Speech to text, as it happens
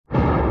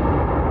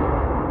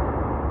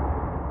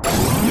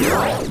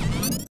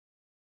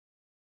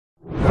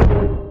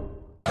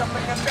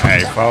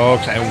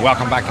folks, and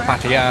welcome back to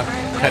Pattaya.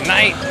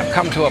 Tonight, I've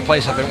come to a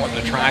place I've been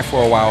wanting to try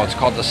for a while. It's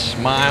called the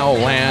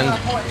Smileland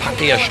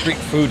Pattaya Street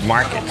Food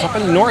Market. It's up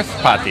in North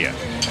Pattaya.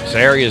 This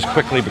area is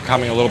quickly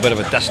becoming a little bit of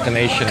a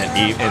destination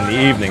in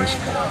the evenings.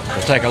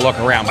 We'll take a look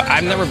around, but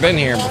I've never been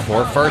here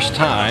before, first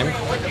time.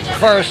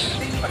 First,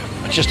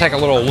 let's just take a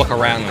little look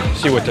around and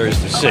see what there is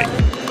to see.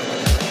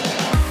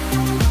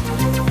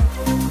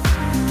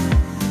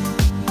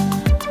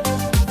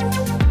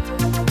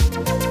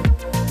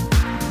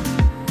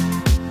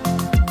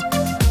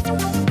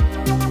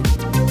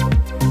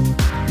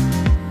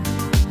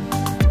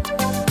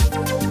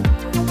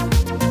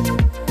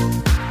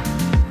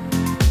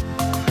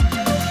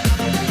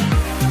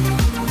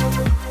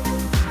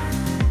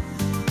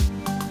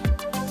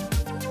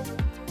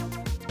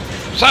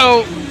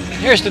 So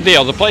here's the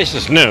deal, the place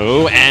is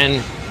new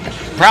and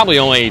probably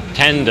only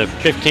 10 to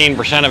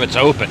 15% of it's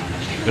open.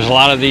 There's a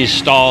lot of these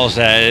stalls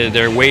that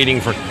they're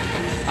waiting for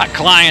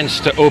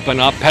clients to open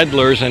up,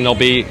 peddlers, and there'll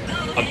be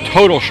a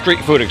total street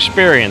food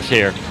experience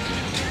here.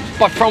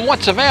 But from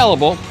what's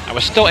available, I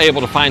was still able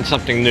to find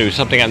something new,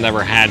 something I've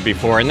never had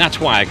before, and that's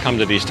why I come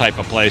to these type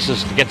of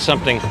places, to get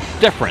something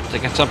different, to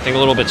get something a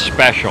little bit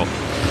special.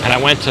 And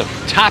I went to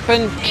Kobb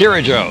and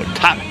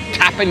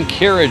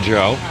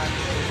Co.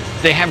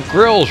 They have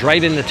grills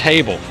right in the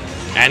table,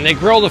 and they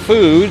grill the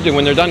food, and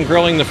when they're done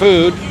grilling the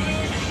food,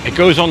 it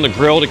goes on the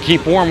grill to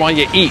keep warm while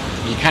you eat.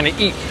 You kind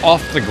of eat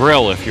off the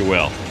grill, if you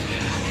will.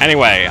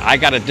 Anyway, I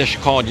got a dish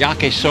called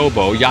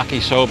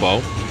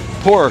yakisobo,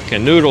 pork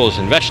and noodles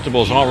and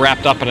vegetables all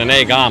wrapped up in an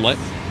egg omelet.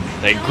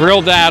 They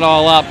grilled that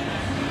all up,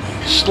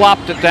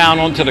 slopped it down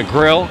onto the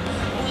grill,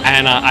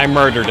 and I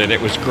murdered it.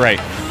 It was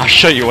great. I'll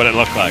show you what it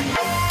looked like.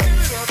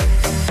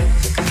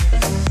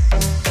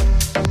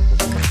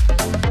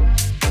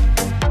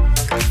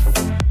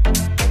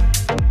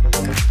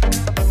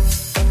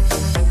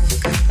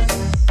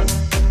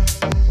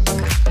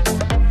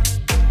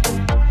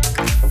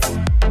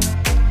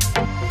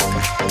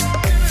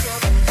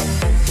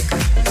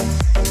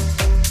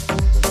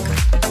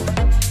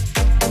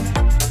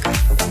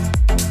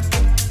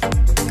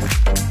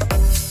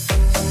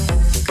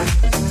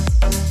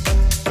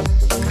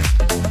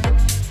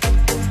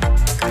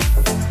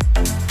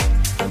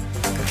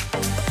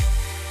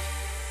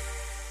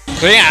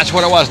 So yeah, that's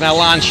what it was. Now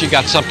Lon, she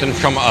got something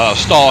from a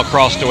stall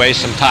across the way,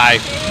 some Thai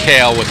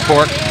kale with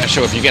pork. And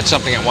so if you get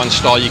something at one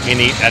stall, you can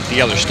eat at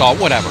the other stall,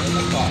 whatever.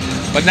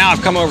 But now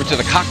I've come over to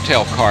the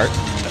cocktail cart,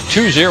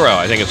 20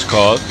 I think it's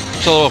called.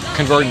 It's a little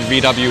converted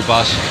VW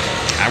bus.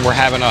 And we're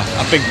having a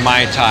big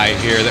Mai Tai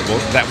here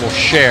that we'll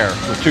share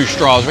with 2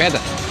 straws. We had to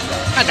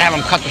have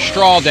them cut the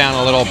straw down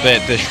a little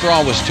bit. The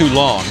straw was too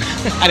long.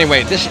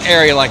 Anyway, this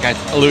area, like I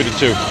alluded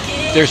to,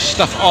 there's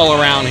stuff all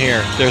around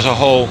here. There's a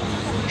whole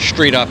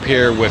street up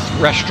here with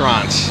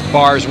restaurants,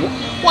 bars.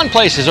 One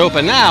place is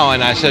open now,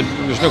 and I said,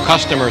 there's no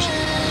customers.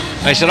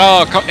 And I said,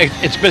 oh,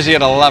 it's busy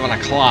at 11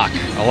 o'clock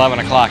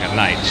at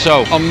night.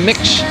 So a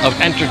mix of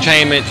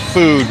entertainment,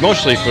 food,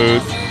 mostly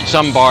food,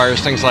 some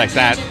bars, things like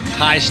that,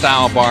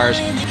 Thai-style bars,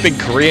 big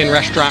Korean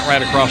restaurant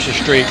right across the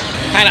street.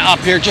 Kind of up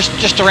here,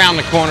 just around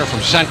the corner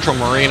from Central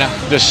Marina,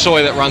 this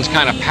soy that runs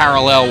kind of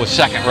parallel with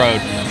 2nd Road.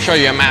 I'll show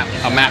you a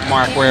map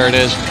mark where it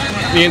is.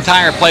 The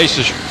entire place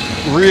is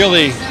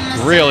really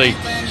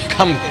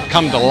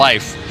come to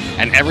life,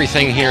 and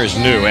everything here is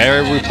new.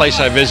 Every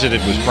place I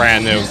visited was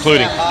brand new,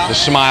 including the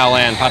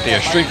Smileland Pattaya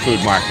Street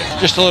Food Market.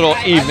 Just a little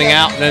evening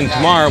out, and then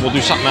tomorrow we'll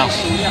do something else.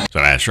 So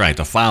that's right,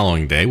 the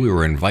following day we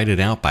were invited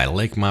out by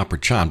Lake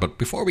Prachan, but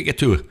before we get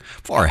too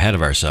far ahead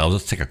of ourselves,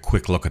 let's take a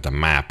quick look at the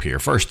map here.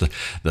 First, the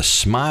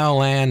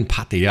Smileland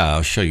Pattaya,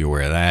 I'll show you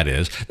where that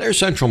is. There's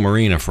Central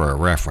Marina for a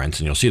reference,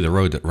 and you'll see the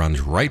road that runs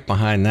right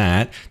behind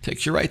that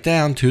takes you right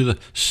down to the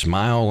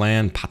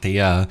Smileland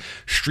Pattaya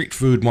Street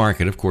Food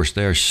Market. Of course,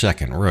 there's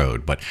 2nd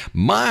Road, but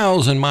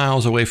miles and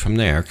miles away from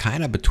there,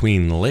 kind of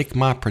between Lake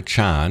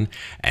Prachan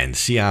and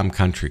Siam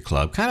Country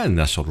Club, kind of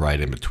nestled right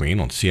in between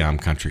on Siam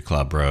Country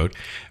Club Road.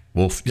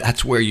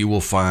 That's where you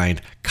will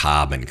find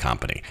Kobb and Co.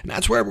 And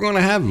that's where we're going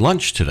to have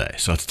lunch today.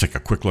 So let's take a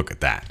quick look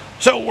at that.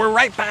 So we're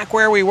right back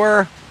where we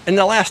were in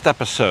the last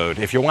episode.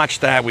 If you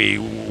watched that,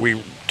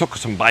 we took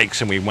some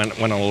bikes and we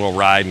went on a little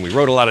ride, and we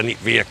rode a lot of neat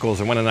vehicles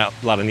and went in a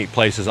lot of neat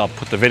places. I'll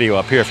put the video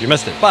up here if you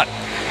missed it. But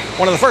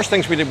one of the first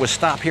things we did was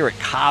stop here at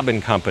Kobb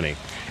and Co.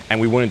 And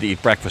we wanted to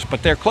eat breakfast,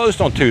 but they're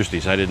closed on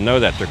Tuesdays. I didn't know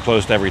that. They're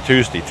closed every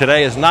Tuesday.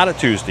 Today is not a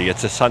Tuesday,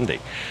 it's a Sunday.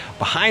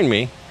 Behind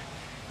me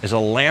is a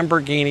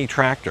Lamborghini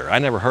tractor. I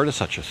never heard of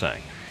such a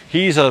thing.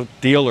 He's a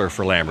dealer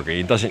for Lamborghini.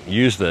 He doesn't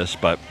use this,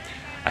 but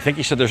I think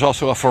he said there's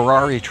also a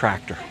Ferrari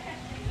tractor.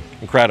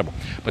 Incredible.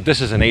 But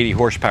this is an 80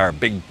 horsepower,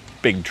 big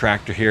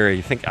tractor here.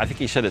 I think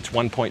he said it's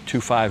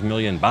 1.25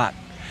 million baht.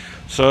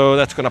 So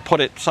that's going to put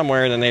it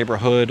somewhere in the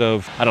neighborhood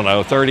of, I don't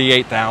know,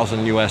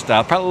 38,000 US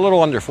dollars, probably a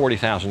little under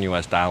 40,000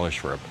 US dollars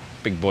for a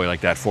big boy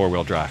like that,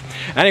 4-wheel drive.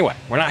 Anyway,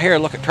 we're not here to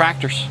look at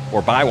tractors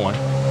or buy one.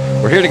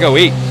 We're here to go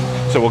eat.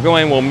 So we'll go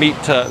in, we'll meet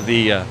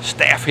the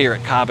staff here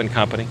at Kobb and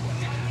Co.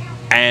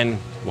 and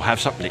we'll have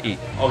something to eat.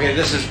 Okay,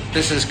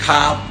 this is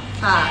Kobb.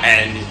 Hi.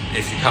 And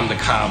if you come to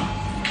Kobb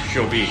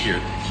she'll be here.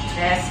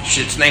 Yes.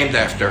 It's named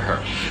after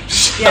her.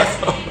 So,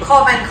 yes,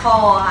 Kobb and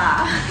Co.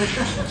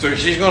 So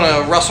she's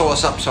gonna rustle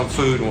us up some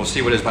food and we'll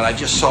see what it is, but I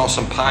just saw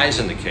some pies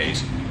in the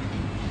case.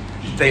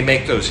 They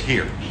make those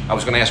here. I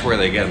was gonna ask where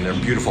they get them. They're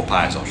beautiful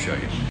pies, I'll show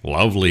you.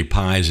 Lovely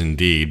pies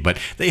indeed, but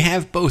they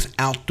have both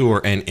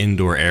outdoor and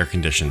indoor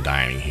air-conditioned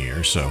dining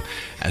here. So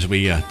as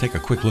we take a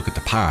quick look at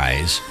the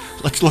pies,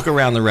 let's look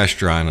around the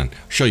restaurant and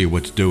show you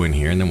what's doing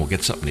here, and then we'll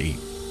get something to eat.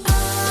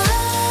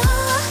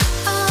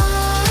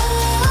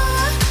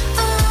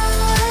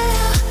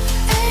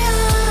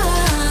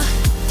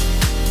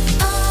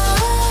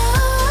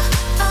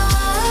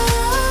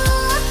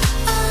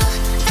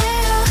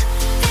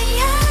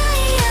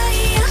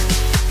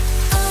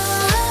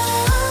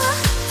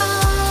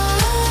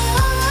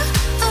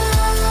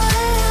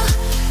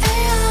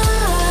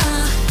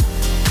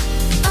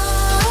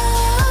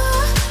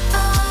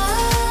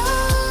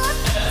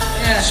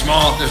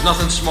 Small. There's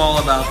nothing small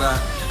about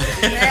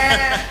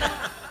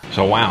that.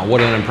 So wow, what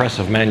an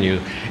impressive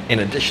menu. In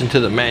addition to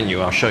the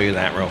menu, I'll show you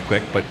that real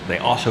quick, but they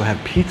also have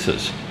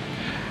pizzas.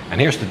 And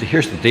here's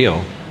the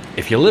deal.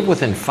 If you live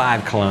within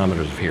 5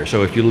 kilometers of here,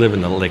 so if you live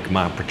in the Lake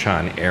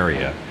Maprachan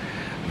area,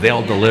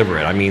 they'll deliver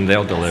it. I mean,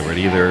 they'll deliver it.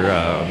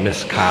 Either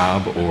Miss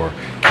Kobb or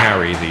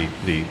Carrie,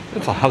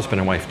 it's a husband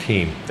and wife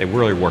team. They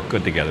really work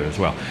good together as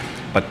well.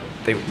 But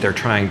they're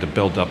trying to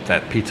build up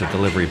that pizza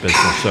delivery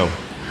business. So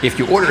if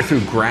you order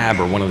through Grab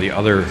or one of the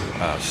other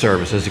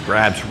services,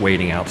 Grab's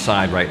waiting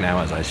outside right now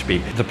as I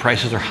speak, the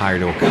prices are higher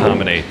to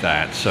accommodate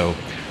that. So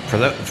for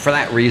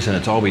that reason,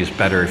 it's always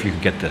better if you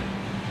can get the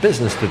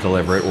business to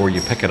deliver it or you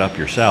pick it up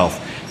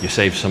yourself. You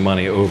save some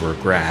money over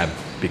Grab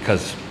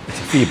because it's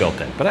a fee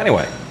built in. But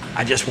anyway,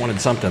 I just wanted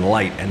something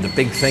light, and the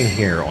big thing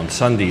here on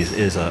Sundays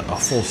is a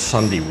full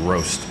Sunday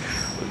roast.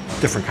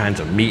 Different kinds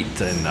of meat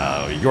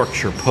and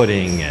Yorkshire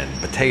pudding and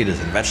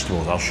potatoes and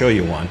vegetables. I'll show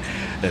you one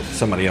that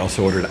somebody else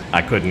ordered.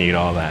 I couldn't eat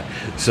all that.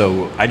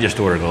 So I just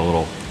ordered a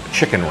little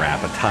chicken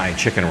wrap, a Thai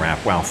chicken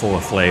wrap, wow, full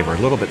of flavor, a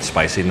little bit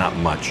spicy, not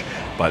much,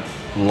 but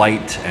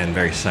light and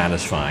very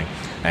satisfying.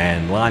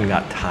 And Lon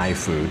got Thai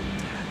food.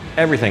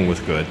 Everything was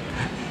good.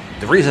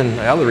 The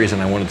other reason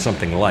I wanted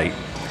something light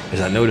is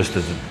I noticed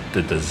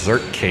the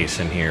dessert case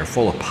in here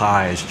full of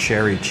pies,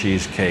 cherry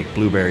cheesecake,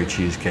 blueberry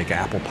cheesecake,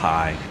 apple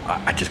pie.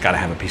 I just got to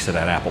have a piece of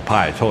that apple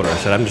pie. I told her, I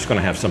said, I'm just going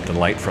to have something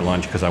light for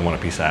lunch because I want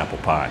a piece of apple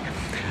pie.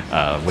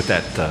 With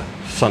that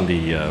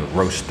Sunday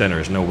roast dinner,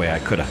 there's no way I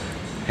could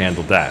have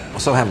handled that.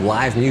 Also have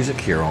live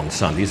music here on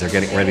Sundays. They're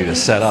getting ready to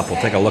set up.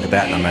 We'll take a look at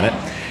that in a minute.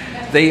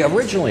 They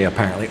originally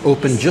apparently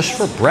opened just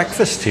for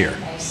breakfast here.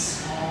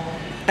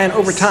 And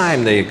over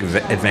time, they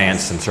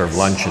advanced and served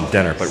lunch and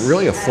dinner, but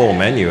really a full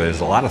menu.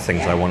 There's a lot of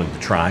things I wanted to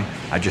try.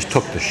 I just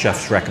took the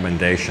chef's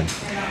recommendation.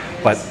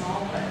 But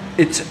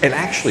it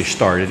actually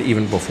started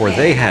even before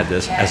they had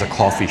this as a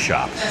coffee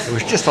shop. It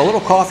was just a little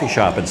coffee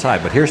shop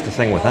inside, but here's the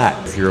thing with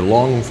that. If you're a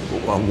long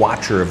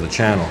watcher of the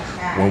channel,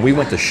 when we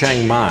went to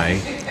Chiang Mai,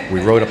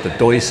 we rode up the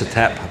Doi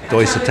Satep,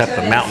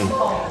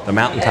 the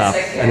mountaintop,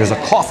 and there's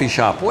a coffee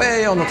shop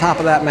way on the top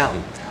of that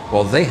mountain.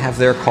 Well, they have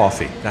their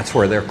coffee. That's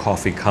where their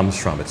coffee comes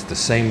from. It's the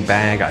same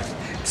bag,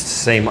 it's the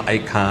same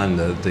icon,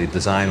 the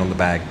design on the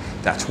bag.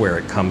 That's where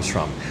it comes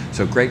from.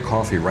 So great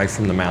coffee right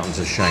from the mountains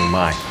of Chiang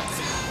Mai,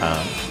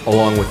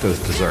 along with those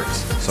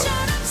desserts. So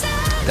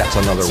that's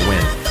another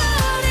win.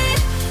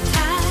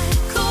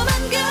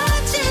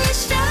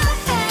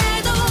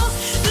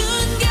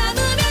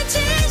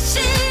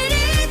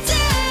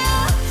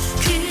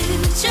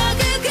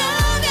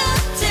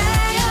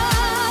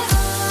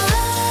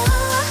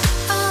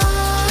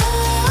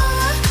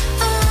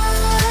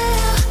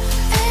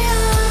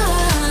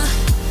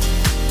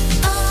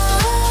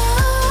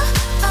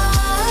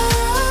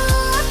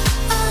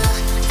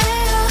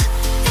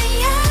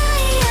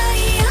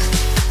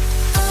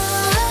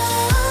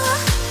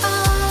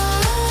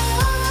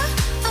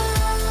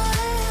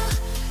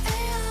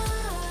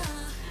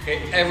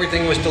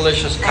 Everything was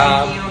delicious,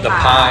 Cobb. The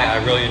pie,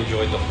 I really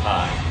enjoyed the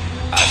pie.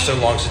 So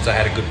long since I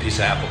had a good piece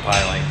of apple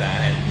pie like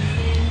that, and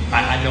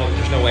I know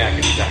there's no way I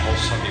could eat that whole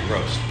Sunday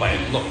roast, but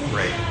it looked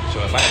great.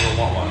 So if I ever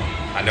want one,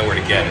 I know where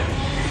to get it.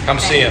 Come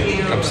see him.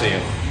 Come see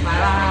him.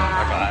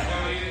 Bye-bye.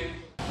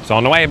 So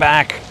on the way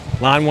back,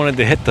 Lon wanted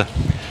to hit the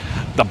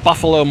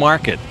Buffalo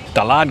Market,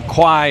 Talad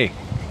Kwai,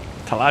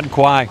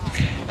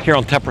 here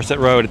on Tepperset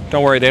Road.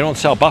 Don't worry, they don't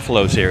sell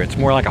buffaloes here. It's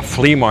more like a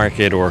flea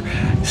market or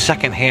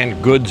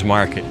secondhand goods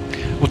market.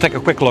 We'll take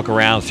a quick look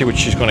around, see what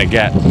she's going to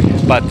get.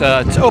 But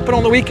it's open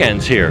on the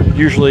weekends here.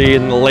 Usually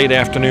in the late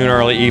afternoon,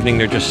 early evening,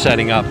 they're just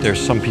setting up. There's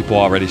some people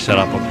already set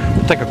up.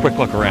 We'll take a quick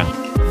look around.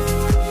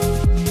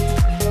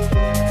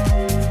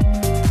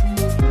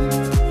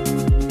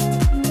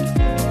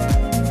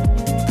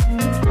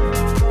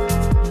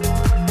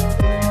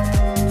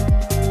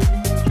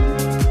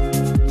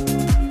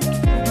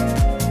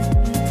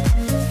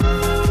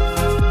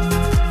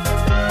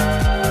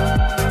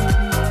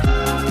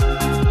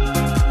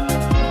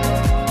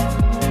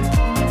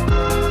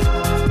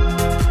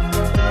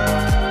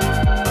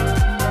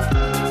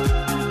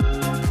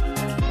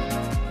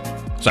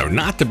 So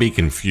not to be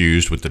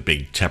confused with the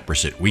big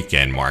Teppersit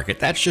weekend market.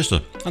 That's just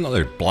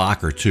another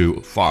block or two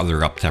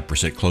farther up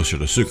Teppersit, closer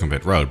to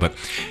Sukhumvit Road. But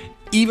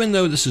even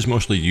though this is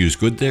mostly used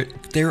goods,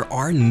 there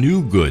are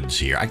new goods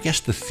here. I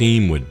guess the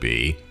theme would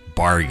be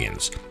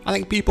bargains. I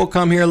think people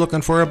come here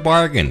looking for a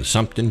bargain,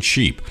 something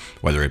cheap,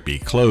 whether it be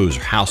clothes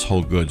or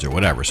household goods or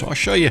whatever. So I'll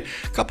show you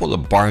a couple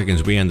of the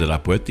bargains we ended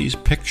up with. These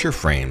picture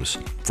frames,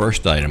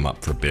 first item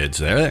up for bids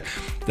there.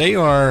 They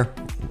are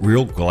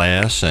real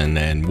glass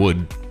and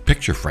wood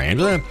picture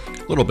frames, a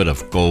little bit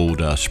of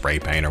gold spray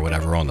paint or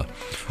whatever on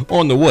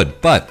the wood,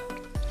 but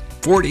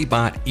 40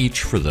 baht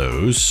each for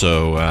those,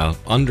 so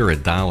under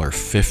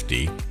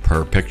 $1.50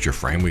 per picture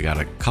frame. We got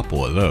a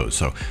couple of those,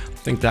 so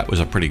I think that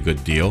was a pretty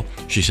good deal.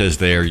 She says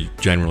they're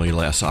generally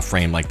less. A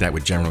frame like that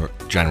would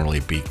generally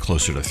be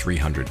closer to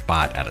 300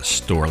 baht at a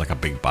store, like a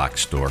big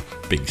box store,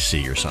 Big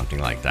C or something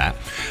like that.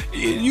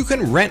 You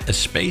can rent a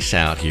space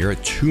out here, a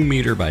 2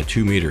 meter by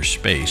 2 meter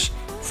space,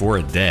 for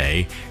a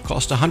day.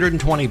 Cost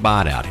 120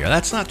 baht out here.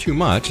 That's not too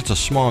much. It's a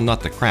small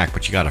nut to crack,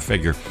 but you got to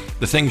figure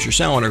the things you're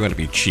selling are going to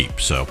be cheap,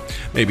 so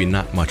maybe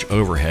not much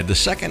overhead. The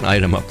second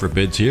item up for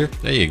bids here,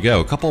 there you go,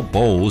 a couple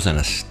bowls and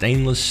a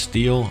stainless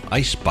steel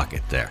ice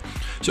bucket there.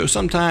 So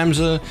sometimes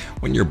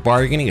when you're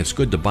bargaining, it's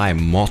good to buy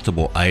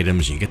multiple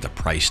items. You get the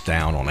price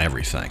down on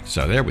everything.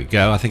 So there we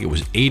go. I think it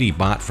was 80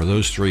 baht for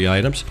those 3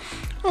 items.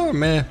 Oh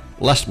man,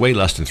 way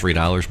less than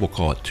 $3. We'll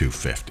call it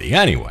 250.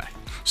 Anyway,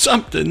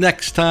 something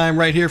next time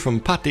right here from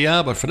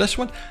Pattaya, but for this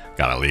one,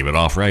 gotta leave it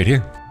off right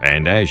here.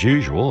 And as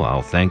usual,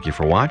 I'll thank you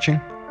for watching.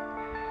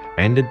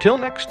 And until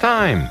next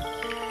time,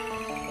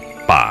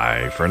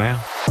 bye for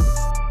now.